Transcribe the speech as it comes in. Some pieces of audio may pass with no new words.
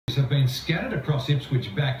have been scattered across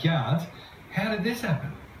Ipswich backyards. How did this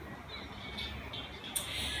happen?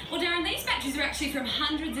 Well, Darren, these batteries are actually from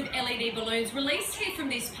hundreds of LED balloons released here from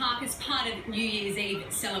this park as part of New Year's Eve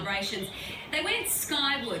celebrations. They went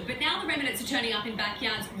skyward, but now the remnants are turning up in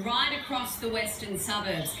backyards right across the western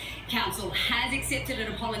suburbs. Council has accepted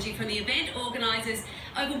an apology from the event organisers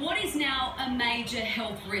over what is now a major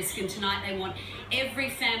health risk, and tonight they want every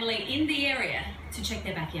family in the area to check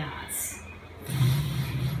their backyards.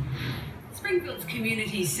 Springfield's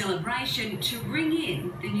community celebration to ring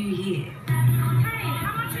in the new year.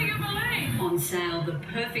 On sale, the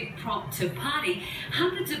perfect prop to party.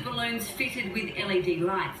 Hundreds of balloons fitted with LED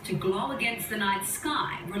lights to glow against the night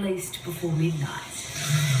sky, released before midnight.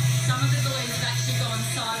 Some of the balloons have actually gone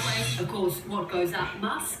sideways. Of course, what goes up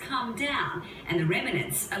must come down, and the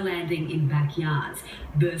remnants are landing in backyards.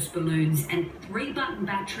 Burst balloons and 3-button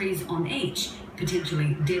batteries on each,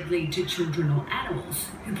 potentially deadly to children or animals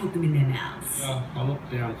who put them in their mouths. I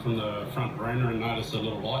looked down from the front veranda and noticed a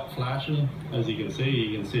little light flashing. As you can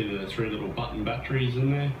see the 3 little button batteries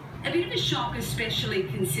in there. A bit of a shock, especially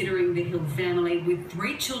considering the Hill family, with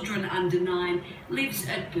 3 children under 9, lives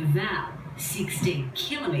at Beval, 16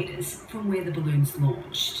 kilometres from where the balloons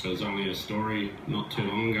launched. There was only a story not too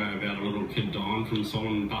long ago about a little kid dying from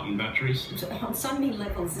stolen button batteries. On so many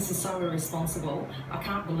levels, this is so irresponsible. I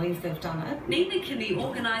can't believe they've done it. Neither can the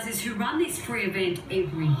organisers who run this free event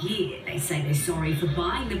every year. They say they're sorry for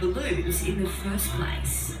buying the balloons in the first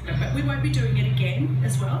place. But we won't be doing it again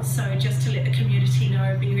as well, so just to let the community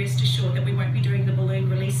know, be rest assured that we won't be doing the balloon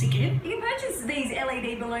release again. You can purchase these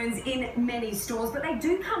LED balloons in many stores, but they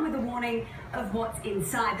do come with a warning of what's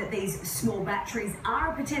inside, that these small batteries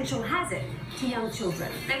are a potential hazard to young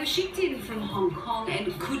children. They were shipped in from Hong Kong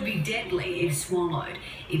and could be deadly if swallowed.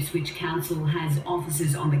 Ipswich Council has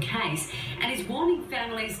officers on the case and is warning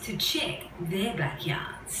families to check their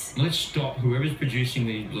backyards. Let's stop whoever's producing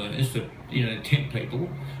these balloons to tempt people.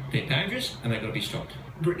 They're dangerous and they've got to be stopped.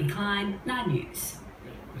 Brittany Klein, 9 News.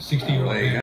 A 60-year-old man